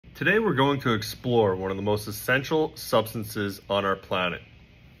Today we're going to explore one of the most essential substances on our planet,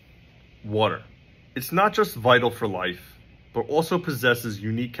 water. It's not just vital for life, but also possesses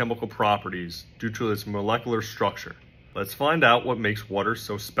unique chemical properties due to its molecular structure. Let's find out what makes water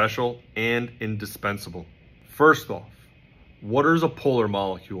so special and indispensable. First off, water is a polar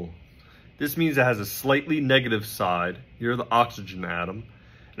molecule. This means it has a slightly negative side near the oxygen atom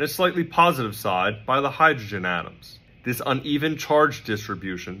and a slightly positive side by the hydrogen atoms. This uneven charge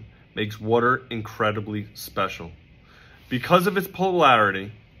distribution makes water incredibly special. Because of its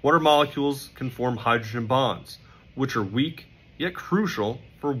polarity, water molecules can form hydrogen bonds, which are weak yet crucial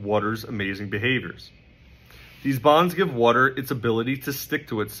for water's amazing behaviors. These bonds give water its ability to stick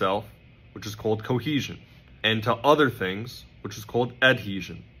to itself, which is called cohesion, and to other things, which is called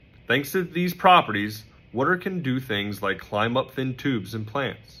adhesion. Thanks to these properties, water can do things like climb up thin tubes in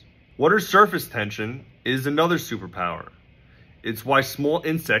plants. Water's surface tension is another superpower. It's why small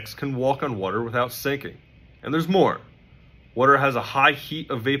insects can walk on water without sinking. And there's more. Water has a high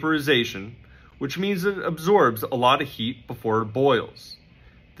heat of vaporization, which means it absorbs a lot of heat before it boils.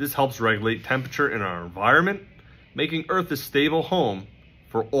 This helps regulate temperature in our environment, making Earth a stable home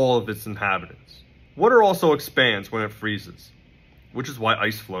for all of its inhabitants. Water also expands when it freezes, which is why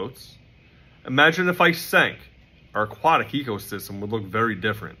ice floats. Imagine if ice sank. Our aquatic ecosystem would look very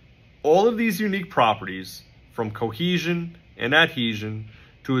different. All of these unique properties, from cohesion and adhesion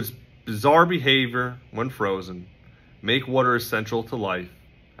to its bizarre behavior when frozen, make water essential to life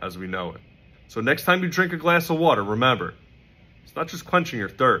as we know it. So next time you drink a glass of water, remember, it's not just quenching your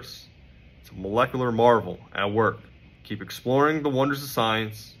thirst. It's a molecular marvel at work. Keep exploring the wonders of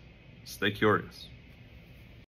science. Stay curious.